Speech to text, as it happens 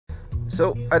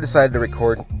So I decided to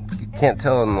record. You can't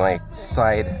tell in my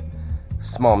side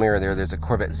small mirror there's a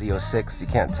Corvette Z06. You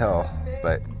can't tell,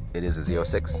 but it is a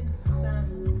Z06.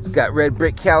 It's got red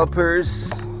brake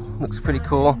calipers. Looks pretty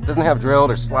cool. Doesn't have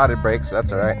drilled or slotted brakes, but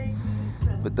that's alright.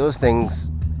 But those things,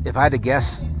 if I had to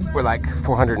guess, were like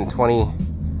 420,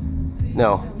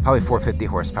 no, probably 450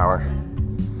 horsepower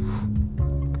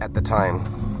at the time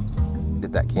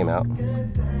that came out.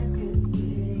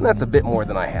 And that's a bit more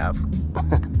than I have.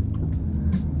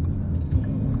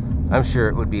 I'm sure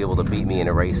it would be able to beat me in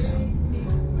a race,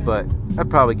 but I'd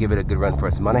probably give it a good run for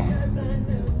its money,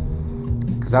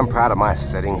 because I'm proud of my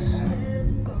settings.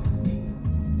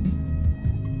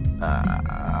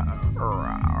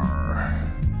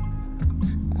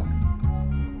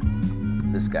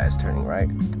 This guy's turning right,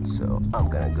 so I'm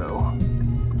gonna go.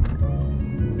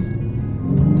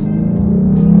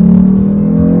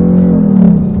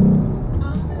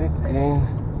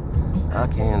 I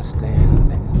can't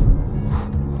stand it.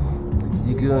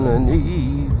 You're gonna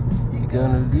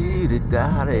lead it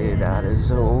out of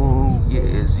zone.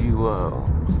 Yes, you are.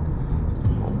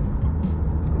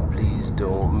 Please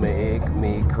don't make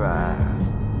me cry.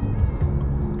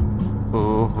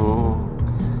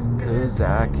 Cause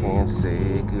I can't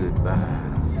say goodbye.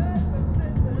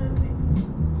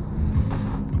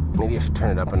 Maybe I should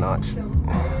turn it up a notch.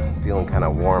 Feeling kind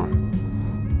of warm.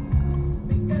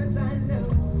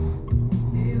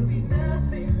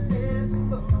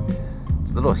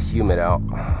 It's a little humid out.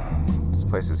 This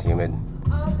place is humid.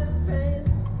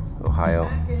 Ohio.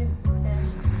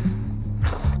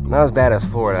 Not as bad as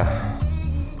Florida,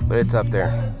 but it's up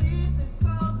there.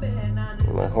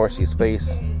 My horsey's face.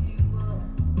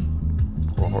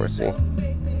 Poor horsey.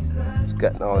 It's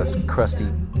got all this crusty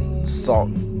salt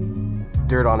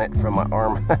dirt on it from my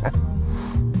arm.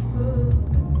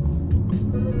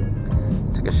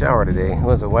 Took a shower today. It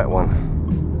was a wet one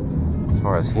as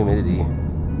far as humidity.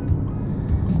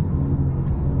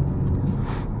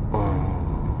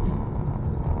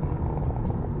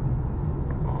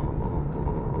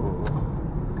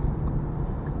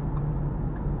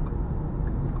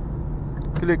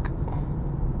 Click.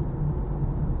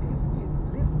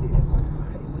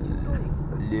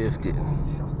 Lift it.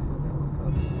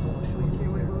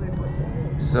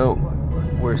 So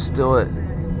we're still at,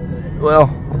 well,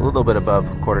 a little bit above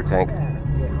quarter tank,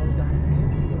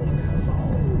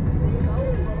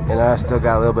 and I still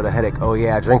got a little bit of headache. Oh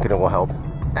yeah, drinking it will help.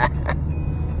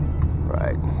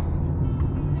 Right.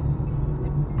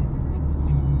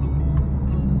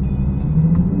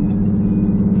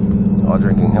 All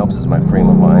drinking helps is my frame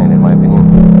of mind, in my opinion.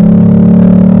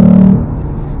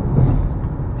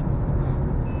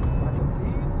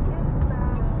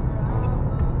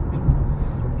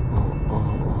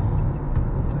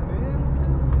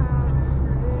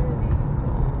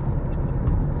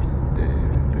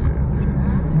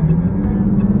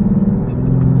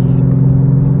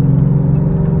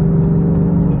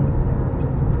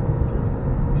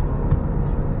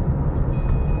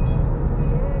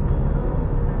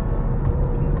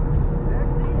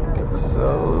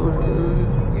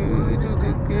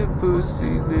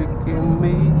 Pussy licking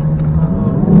me.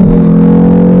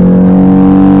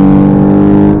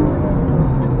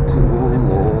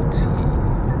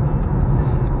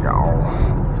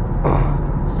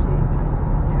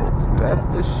 That's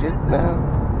the shit now.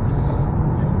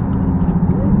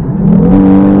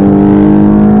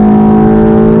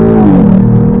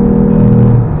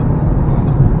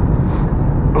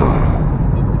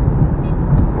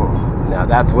 Now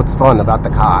that's what's fun about the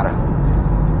car.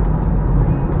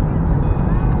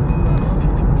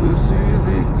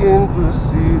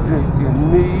 Pussy licking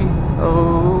me,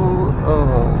 oh,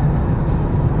 oh,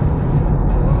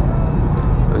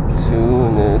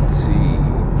 opportunity.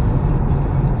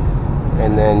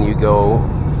 And then you go,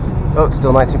 oh, it's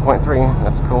still 19.3,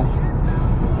 that's cool.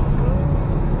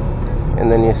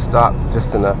 And then you stop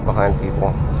just enough behind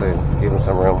people, so give them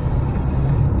some room.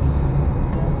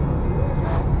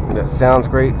 That sounds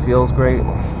great, feels great. I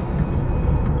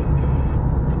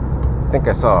think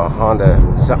I saw a Honda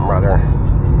something or other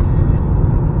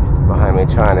behind me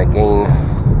trying to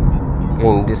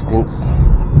gain distance.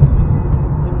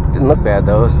 Didn't look bad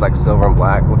though. It's like silver and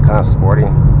black, looked kind of sporty.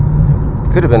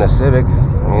 Could have been a Civic.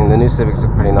 I mean, the new Civics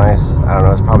look pretty nice. I don't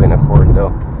know, it's probably an Accord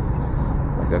though,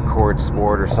 like a Accord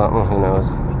Sport or something, who knows.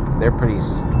 They're pretty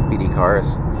speedy cars.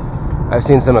 I've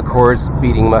seen some Accords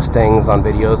beating Mustangs on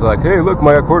videos, like, hey look,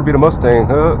 my Accord beat a Mustang,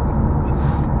 huh?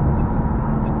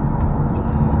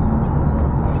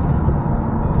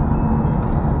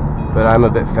 But I'm a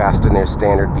bit faster than their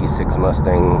standard V6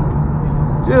 Mustang,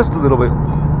 just a little bit.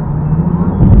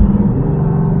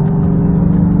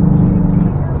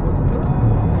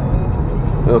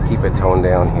 We'll keep it toned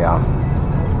down, yeah.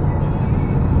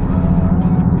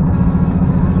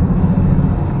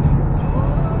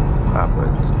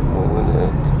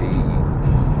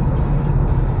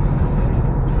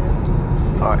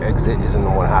 Our exit is in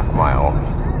 1/2 mile.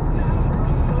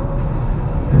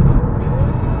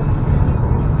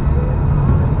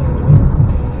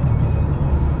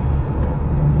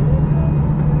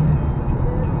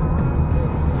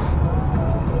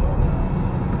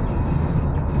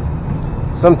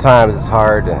 Sometimes it's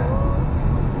hard to,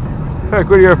 like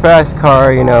when you're a fast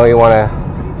car, you know, you want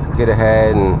to get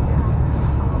ahead and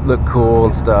look cool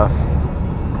and stuff.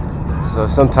 So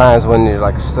sometimes when you're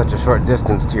like such a short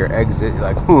distance to your exit, you're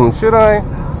like, should I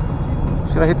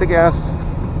hit the gas?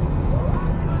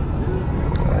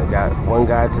 I got one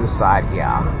guy to the side,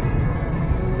 yeah.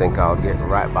 I think I'll get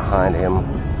right behind him.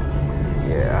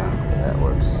 Yeah, that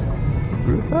works.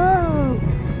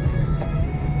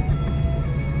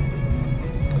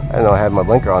 I didn't know I had my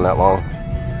blinker on that long.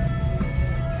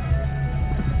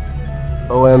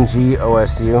 OMG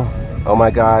OSU. Oh my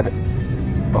God,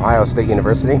 Ohio State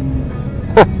University.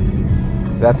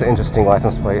 That's an interesting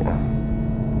license plate.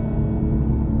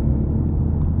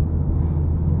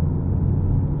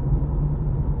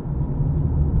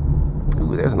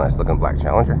 Ooh, there's a nice looking black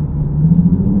Challenger.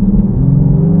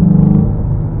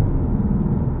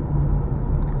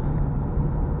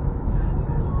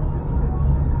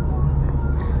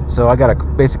 So I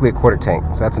got basically a quarter tank,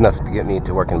 so that's enough to get me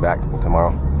to work and back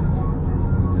tomorrow.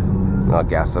 And I'll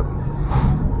gas up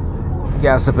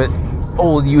at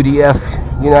old UDF,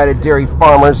 United Dairy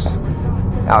Farmers,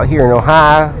 out here in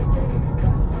Ohio,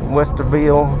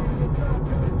 Westerville.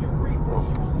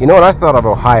 You know what I thought of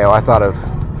Ohio? I thought of,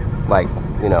 like,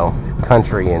 you know,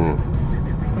 country and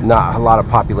not a lot of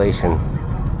population.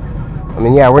 I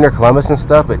mean, yeah, we're near Columbus and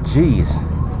stuff, but geez,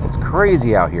 it's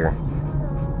crazy out here.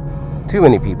 Too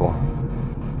many people.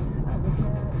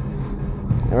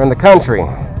 They're in the country,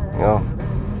 you know.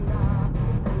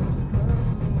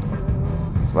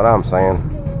 That's what I'm saying.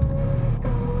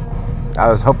 I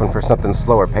was hoping for something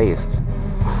slower paced.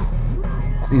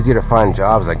 It's easier to find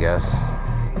jobs, I guess.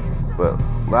 But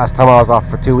last time I was off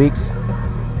for 2 weeks,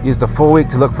 used a full week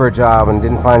to look for a job and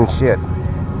didn't find shit.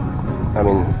 I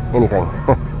mean, anything.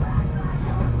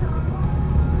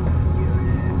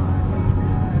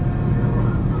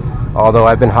 Although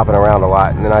I've been hopping around a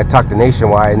lot, and then I talked to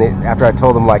Nationwide, and after I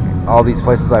told them like all these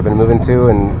places I've been moving to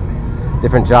and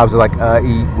different jobs, they're like,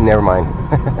 never mind.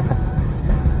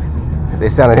 They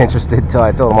sounded interested until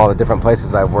I told them all the different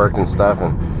places I've worked and stuff,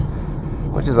 and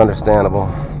which is understandable.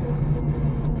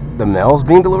 The mail's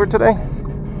being delivered today?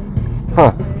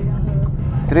 Huh.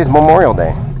 Today's Memorial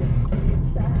Day.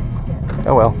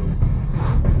 Oh well.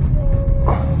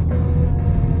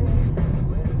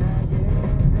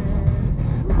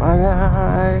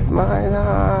 My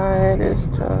life is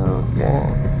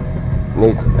joking.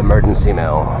 Needs emergency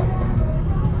mail.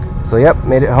 So yep,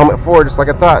 made it home at 4 just like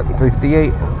I thought,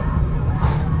 3:58.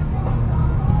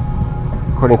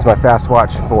 According to my fast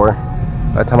watch, 4.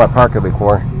 By the time I park it'll be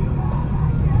 4.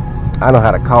 I know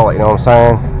how to call it, you know what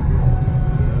I'm saying?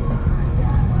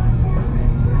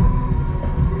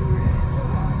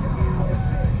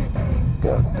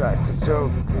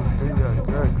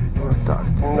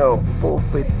 No,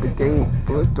 forfeit the game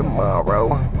for tomorrow.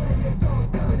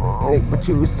 But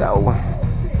you so.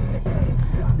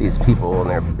 These people, and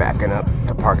they're backing up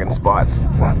to parking spots.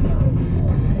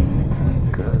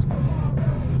 Cause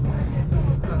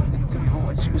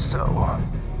what you so.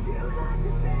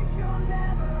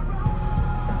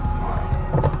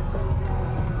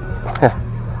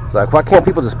 It's like, why can't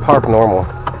people just park normal?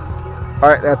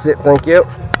 Alright, that's it. Thank you.